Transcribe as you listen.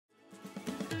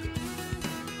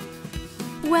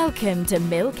Welcome to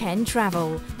Milk End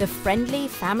Travel, the friendly,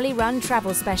 family-run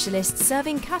travel specialist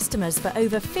serving customers for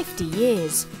over 50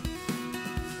 years.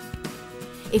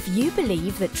 If you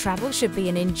believe that travel should be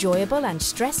an enjoyable and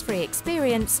stress-free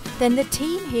experience, then the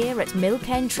team here at Milk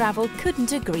End Travel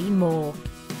couldn't agree more.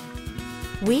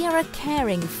 We are a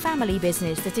caring family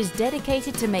business that is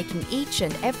dedicated to making each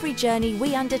and every journey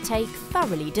we undertake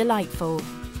thoroughly delightful.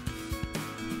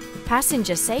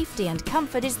 Passenger safety and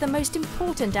comfort is the most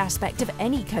important aspect of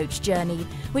any coach journey,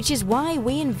 which is why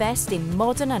we invest in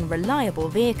modern and reliable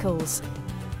vehicles.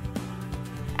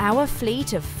 Our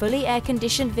fleet of fully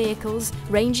air-conditioned vehicles,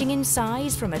 ranging in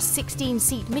size from a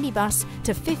 16-seat minibus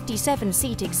to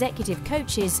 57-seat executive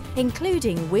coaches,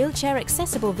 including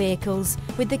wheelchair-accessible vehicles,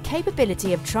 with the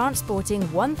capability of transporting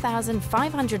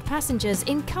 1,500 passengers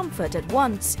in comfort at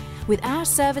once, with our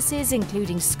services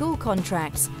including school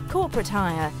contracts, corporate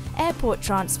hire, airport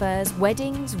transfers,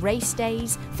 weddings, race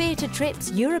days, theatre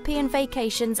trips, European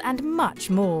vacations and much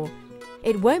more.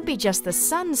 It won't be just the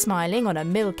sun smiling on a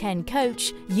Milk End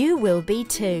coach, you will be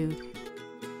too.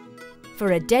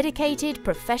 For a dedicated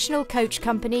professional coach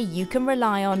company you can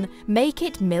rely on, make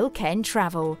it Milk End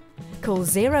Travel. Call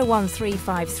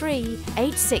 01353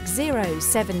 860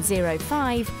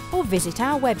 705 or visit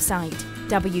our website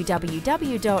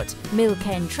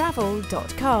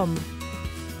www.milkendtravel.com.